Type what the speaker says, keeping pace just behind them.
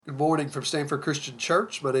morning from Stanford Christian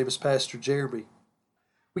Church. My name is Pastor Jeremy.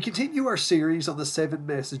 We continue our series on the 7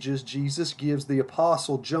 messages Jesus gives the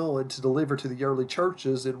Apostle John to deliver to the early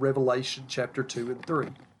churches in Revelation chapter 2 and 3.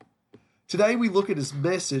 Today we look at his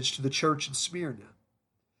message to the church in Smyrna.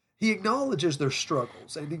 He acknowledges their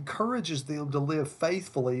struggles and encourages them to live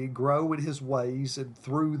faithfully and grow in his ways and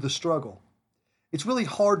through the struggle. It's really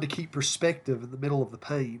hard to keep perspective in the middle of the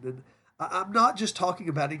pain, and I'm not just talking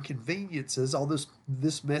about inconveniences, although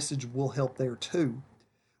this message will help there too.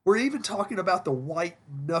 We're even talking about the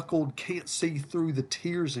white-knuckled, can't see through the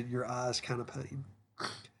tears in your eyes kind of pain,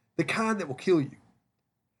 the kind that will kill you.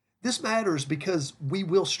 This matters because we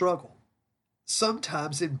will struggle,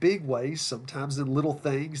 sometimes in big ways, sometimes in little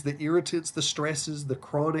things, the irritants, the stresses, the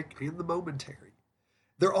chronic, and the momentary.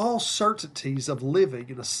 They're all certainties of living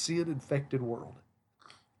in a sin-infected world.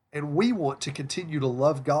 And we want to continue to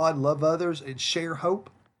love God, love others, and share hope,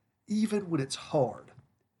 even when it's hard.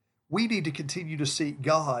 We need to continue to seek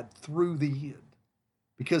God through the end,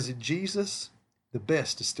 because in Jesus, the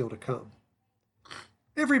best is still to come.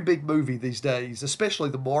 Every big movie these days, especially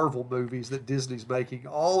the Marvel movies that Disney's making,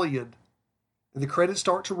 all end, and the credits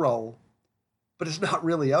start to roll, but it's not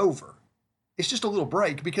really over. It's just a little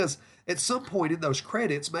break, because at some point in those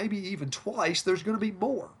credits, maybe even twice, there's going to be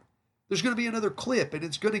more. There's going to be another clip, and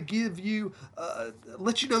it's going to give you,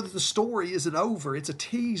 let you know that the story isn't over. It's a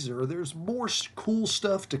teaser. There's more cool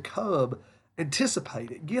stuff to come.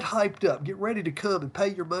 Anticipate it. Get hyped up. Get ready to come and pay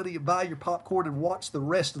your money and buy your popcorn and watch the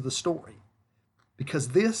rest of the story. Because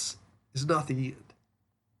this is not the end.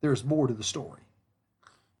 There's more to the story.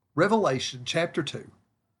 Revelation chapter 2,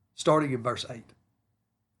 starting in verse 8.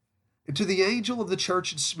 And to the angel of the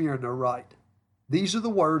church in Smyrna write, these are the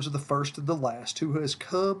words of the first and the last, who has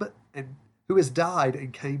come and who has died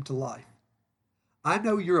and came to life. I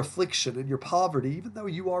know your affliction and your poverty, even though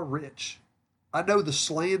you are rich. I know the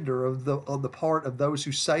slander on the part of those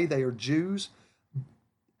who say they are Jews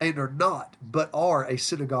and are not, but are a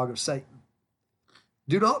synagogue of Satan.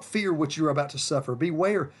 Do not fear what you are about to suffer.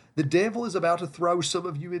 Beware, the devil is about to throw some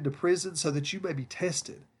of you into prison so that you may be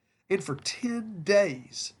tested. And for 10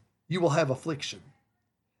 days you will have affliction.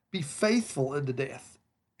 Be faithful unto death,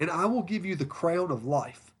 and I will give you the crown of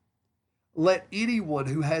life. Let anyone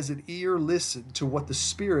who has an ear listen to what the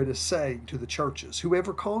Spirit is saying to the churches.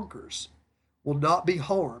 Whoever conquers will not be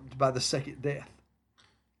harmed by the second death.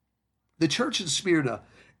 The church in Smyrna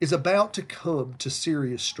is about to come to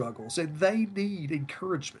serious struggles, and they need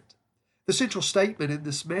encouragement. The central statement in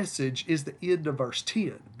this message is the end of verse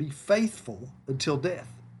 10, be faithful until death.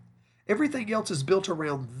 Everything else is built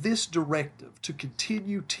around this directive to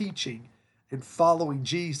continue teaching and following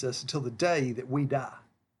Jesus until the day that we die.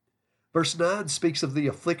 Verse 9 speaks of the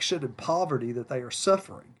affliction and poverty that they are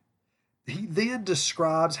suffering. He then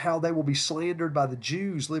describes how they will be slandered by the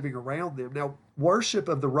Jews living around them. Now, worship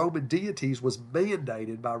of the Roman deities was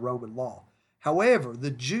mandated by Roman law. However,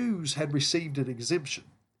 the Jews had received an exemption.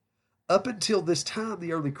 Up until this time,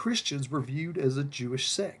 the early Christians were viewed as a Jewish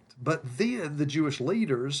sect. But then the Jewish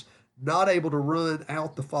leaders, not able to run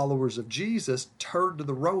out the followers of Jesus, turned to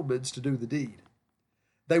the Romans to do the deed.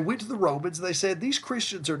 They went to the Romans and they said, these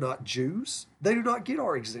Christians are not Jews. They do not get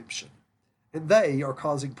our exemption, and they are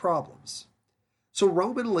causing problems. So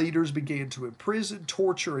Roman leaders began to imprison,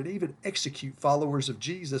 torture, and even execute followers of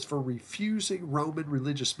Jesus for refusing Roman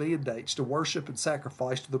religious mandates to worship and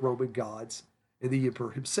sacrifice to the Roman gods and the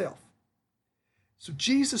emperor himself. So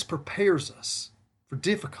Jesus prepares us for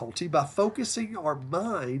difficulty by focusing our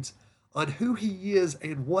minds on who he is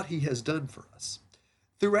and what he has done for us.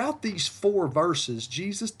 Throughout these 4 verses,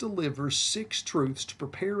 Jesus delivers 6 truths to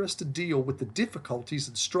prepare us to deal with the difficulties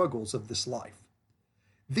and struggles of this life.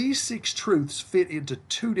 These 6 truths fit into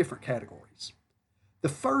 2 different categories. The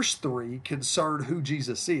first 3 concern who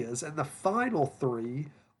Jesus is, and the final 3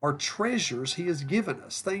 are treasures he has given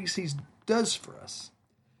us, things he does for us.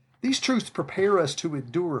 These truths prepare us to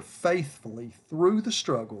endure faithfully through the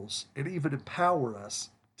struggles and even empower us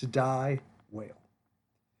to die well.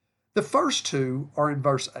 The first 2 are in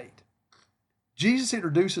verse 8. Jesus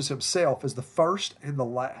introduces himself as the first and the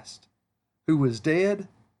last, who was dead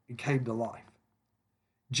and came to life.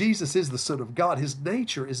 Jesus is the Son of God. His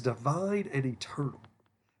nature is divine and eternal.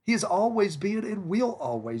 He has always been and will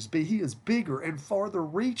always be. He is bigger and farther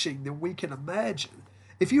reaching than we can imagine.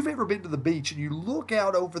 If you've ever been to the beach and you look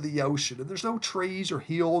out over the ocean and there's no trees or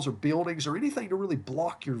hills or buildings or anything to really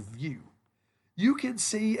block your view, you can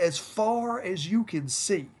see as far as you can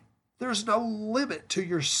see. There's no limit to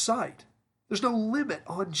your sight. There's no limit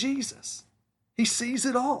on Jesus. He sees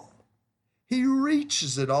it all. He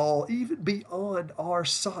reaches it all, even beyond our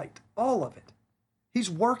sight, all of it. He's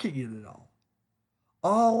working in it all.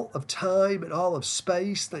 All of time and all of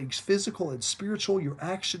space, things physical and spiritual, your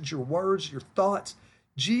actions, your words, your thoughts.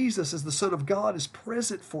 Jesus, as the Son of God, is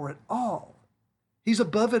present for it all. He's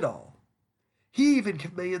above it all. He even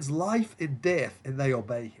commands life and death, and they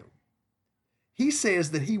obey him. He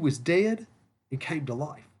says that he was dead and came to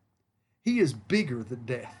life. He is bigger than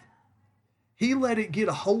death. He let it get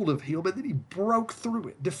a hold of him, and then he broke through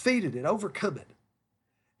it, defeated it, overcome it.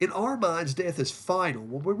 In our minds, death is final.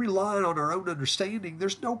 When we rely on our own understanding,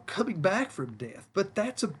 there's no coming back from death. But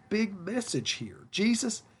that's a big message here.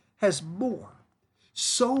 Jesus has more,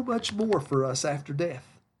 so much more for us after death.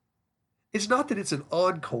 It's not that it's an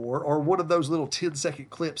encore or one of those little 10-second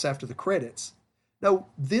clips after the credits. No,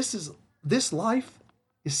 this life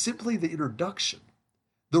is simply the introduction.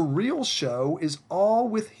 The real show is all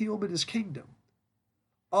with him and his kingdom.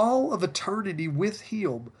 All of eternity with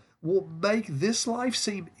him will make this life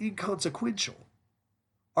seem inconsequential.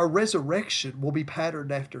 Our resurrection will be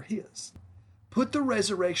patterned after his. Put the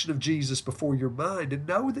resurrection of Jesus before your mind and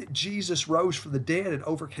know that Jesus rose from the dead and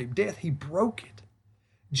overcame death. He broke it.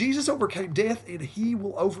 Jesus overcame death, and he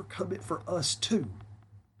will overcome it for us too.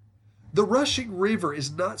 The rushing river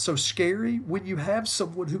is not so scary when you have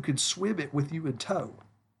someone who can swim it with you in tow.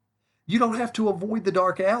 You don't have to avoid the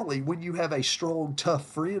dark alley when you have a strong, tough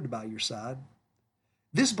friend by your side.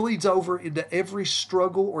 This bleeds over into every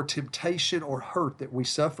struggle or temptation or hurt that we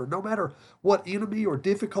suffer. No matter what enemy or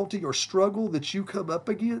difficulty or struggle that you come up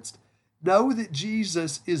against, know that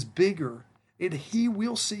Jesus is bigger and he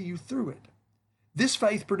will see you through it. This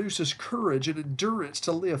faith produces courage and endurance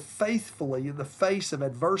to live faithfully in the face of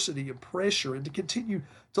adversity and pressure and to continue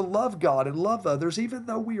to love God and love others even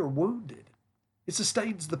though we are wounded. It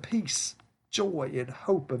sustains the peace, joy, and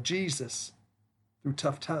hope of Jesus through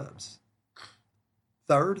tough times.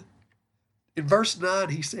 Third, in verse 9,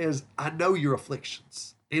 he says, I know your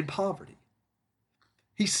afflictions and poverty.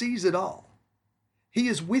 He sees it all. He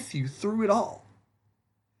is with you through it all.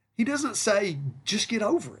 He doesn't say, just get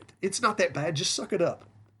over it. It's not that bad. Just suck it up.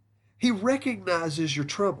 He recognizes your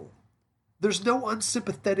trouble. There's no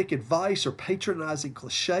unsympathetic advice or patronizing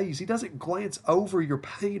cliches. He doesn't glance over your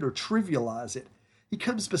pain or trivialize it. He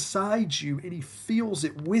comes beside you and he feels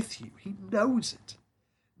it with you. He knows it.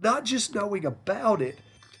 Not just knowing about it,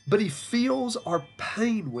 but he feels our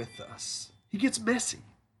pain with us. He gets messy.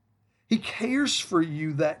 He cares for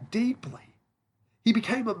you that deeply. He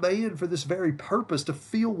became a man for this very purpose, to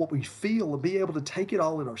feel what we feel and be able to take it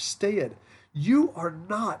all in our stead. You are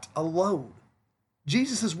not alone.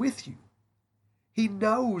 Jesus is with you. He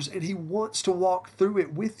knows and he wants to walk through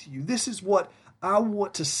it with you. This is what I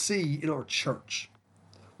want to see in our church.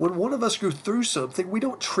 When one of us goes through something, we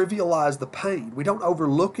don't trivialize the pain. We don't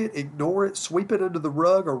overlook it, ignore it, sweep it under the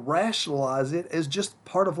rug, or rationalize it as just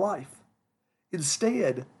part of life.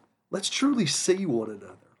 Instead, let's truly see one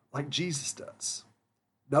another like Jesus does.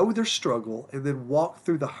 Know their struggle and then walk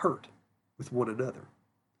through the hurt with one another.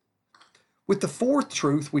 With the fourth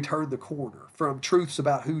truth, we turn the corner from truths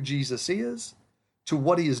about who Jesus is to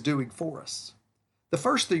what he is doing for us. The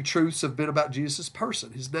first three truths have been about Jesus'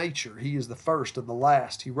 person, his nature. He is the first and the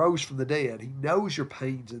last. He rose from the dead. He knows your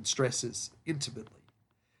pains and stresses intimately.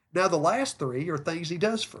 Now the last three are things he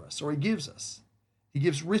does for us, or he gives us. He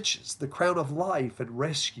gives riches, the crown of life, and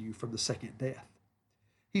rescue from the second death.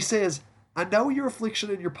 He says, I know your affliction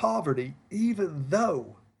and your poverty, even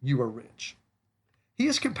though you are rich. He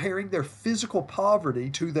is comparing their physical poverty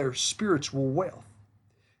to their spiritual wealth.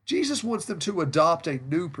 Jesus wants them to adopt a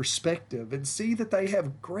new perspective and see that they have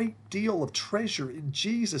a great deal of treasure in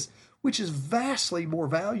Jesus, which is vastly more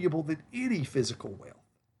valuable than any physical wealth.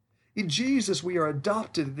 In Jesus, we are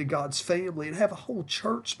adopted into God's family and have a whole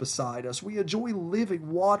church beside us. We enjoy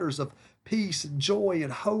living waters of peace and joy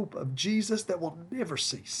and hope of Jesus that will never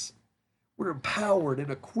cease. We're empowered and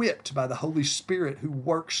equipped by the Holy Spirit who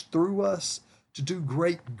works through us to do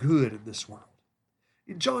great good in this world.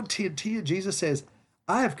 In John 10:10, Jesus says,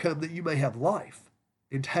 I have come that you may have life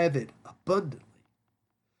and have it abundantly.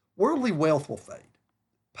 Worldly wealth will fade.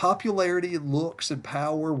 Popularity and looks and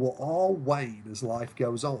power will all wane as life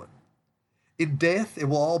goes on. In death, it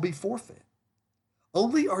will all be forfeit.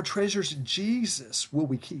 Only our treasures in Jesus will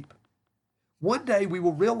we keep. One day we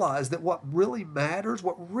will realize that what really matters,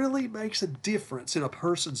 what really makes a difference in a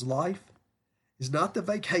person's life, is not the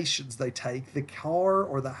vacations they take, the car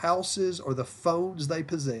or the houses or the phones they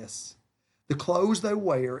possess, the clothes they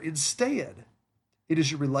wear. Instead, it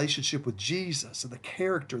is your relationship with Jesus and the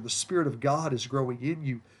character, the Spirit of God is growing in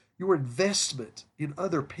you, your investment in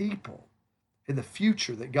other people, and the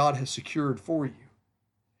future that God has secured for you.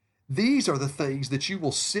 These are the things that you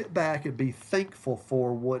will sit back and be thankful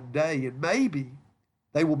for one day, and maybe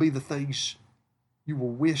they will be the things you will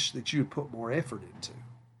wish that you had put more effort into.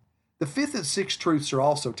 The fifth and sixth truths are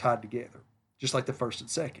also tied together, just like the first and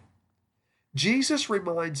second. Jesus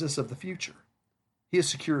reminds us of the future. He has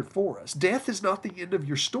secured for us. Death is not the end of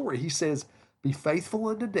your story. He says, be faithful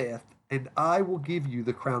unto death, and I will give you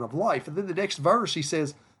the crown of life. And then the next verse, he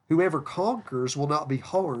says, whoever conquers will not be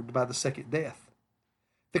harmed by the second death.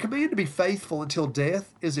 The command to be faithful until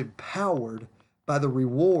death is empowered by the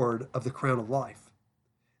reward of the crown of life.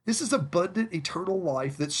 This is abundant eternal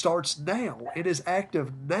life that starts now and is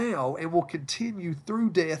active now and will continue through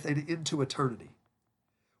death and into eternity.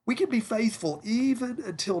 We can be faithful even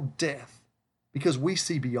until death because we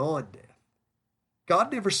see beyond death.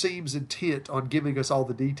 God never seems intent on giving us all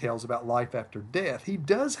the details about life after death. He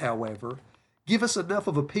does, however, give us enough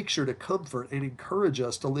of a picture to comfort and encourage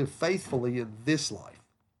us to live faithfully in this life.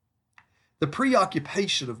 The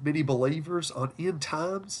preoccupation of many believers on end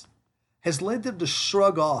times has led them to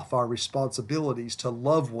shrug off our responsibilities to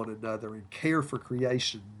love one another and care for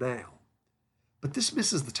creation now. But this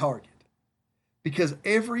misses the target, because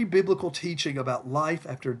every biblical teaching about life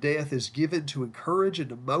after death is given to encourage and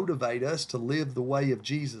to motivate us to live the way of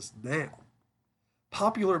Jesus now.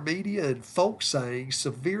 Popular media and folk sayings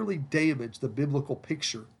severely damage the biblical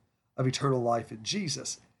picture of eternal life in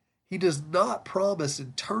Jesus. He does not promise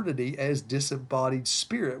eternity as disembodied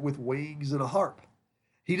spirit with wings and a harp.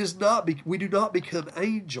 We do not become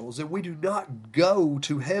angels, and we do not go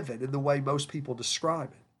to heaven in the way most people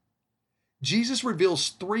describe it. Jesus reveals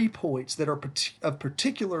 3 points that are of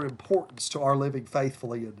particular importance to our living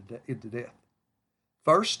faithfully into death.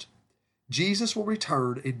 First, Jesus will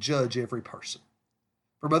return and judge every person.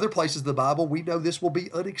 From other places in the Bible, we know this will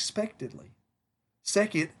be unexpectedly.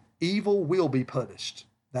 Second, evil will be punished.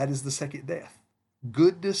 That is the second death.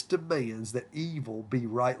 Goodness demands that evil be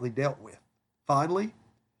rightly dealt with. Finally,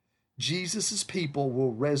 Jesus' people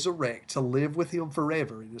will resurrect to live with him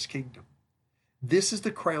forever in his kingdom. This is the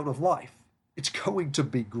crown of life. It's going to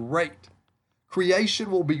be great. Creation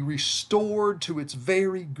will be restored to its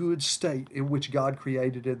very good state in which God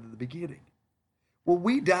created it in the beginning. When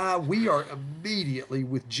we die, we are immediately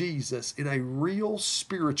with Jesus in a real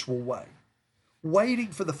spiritual way,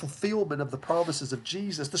 waiting for the fulfillment of the promises of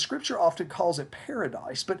Jesus. The scripture often calls it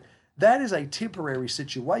paradise, but that is a temporary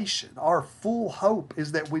situation. Our full hope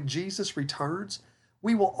is that when Jesus returns,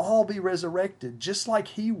 we will all be resurrected just like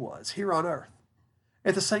he was here on earth.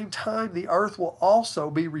 At the same time, the earth will also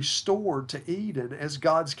be restored to Eden as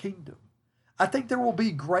God's kingdom. I think there will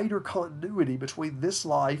be greater continuity between this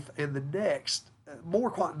life and the next, more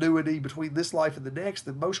continuity between this life and the next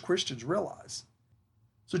than most Christians realize.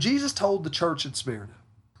 So Jesus told the church in Smyrna,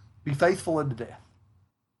 be faithful unto death.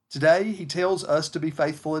 Today, he tells us to be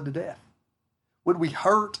faithful unto death. When we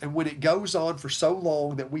hurt and when it goes on for so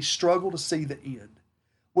long that we struggle to see the end,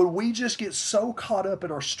 when we just get so caught up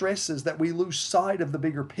in our stresses that we lose sight of the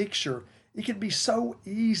bigger picture, it can be so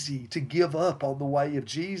easy to give up on the way of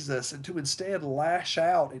Jesus and to instead lash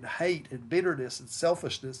out in hate and bitterness and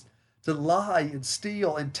selfishness, to lie and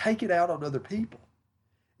steal and take it out on other people.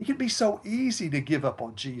 It can be so easy to give up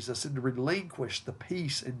on Jesus and to relinquish the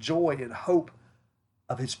peace and joy and hope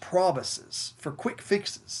of his promises for quick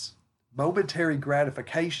fixes, momentary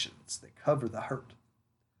gratifications that cover the hurt.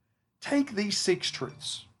 Take these 6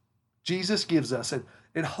 truths Jesus gives us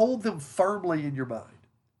and hold them firmly in your mind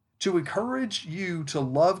to encourage you to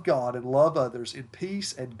love God and love others in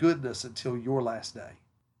peace and goodness until your last day.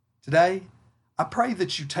 Today, I pray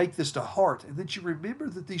that you take this to heart and that you remember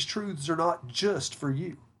that these truths are not just for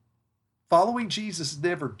you. Following Jesus is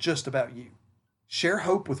never just about you. Share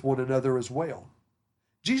hope with one another as well.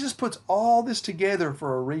 Jesus puts all this together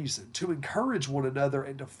for a reason, to encourage one another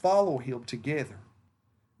and to follow him together.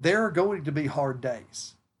 There are going to be hard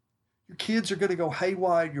days. Your kids are going to go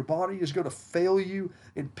haywire, and your body is going to fail you,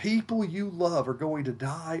 and people you love are going to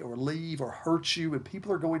die or leave or hurt you, and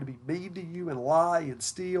people are going to be mean to you and lie and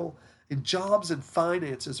steal, and jobs and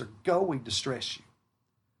finances are going to stress you.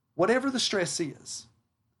 Whatever the stress is,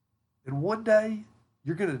 and one day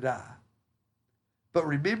you're going to die. But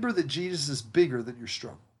remember that Jesus is bigger than your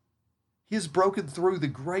struggle. He has broken through the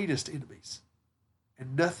greatest enemies,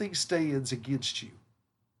 and nothing stands against you.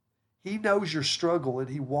 He knows your struggle, and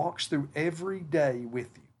he walks through every day with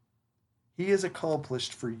you. He has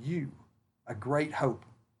accomplished for you a great hope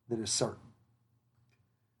that is certain.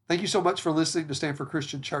 Thank you so much for listening to Stanford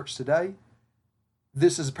Christian Church today.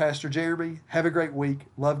 This is Pastor Jeremy. Have a great week.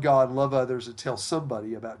 Love God, love others, and tell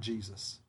somebody about Jesus.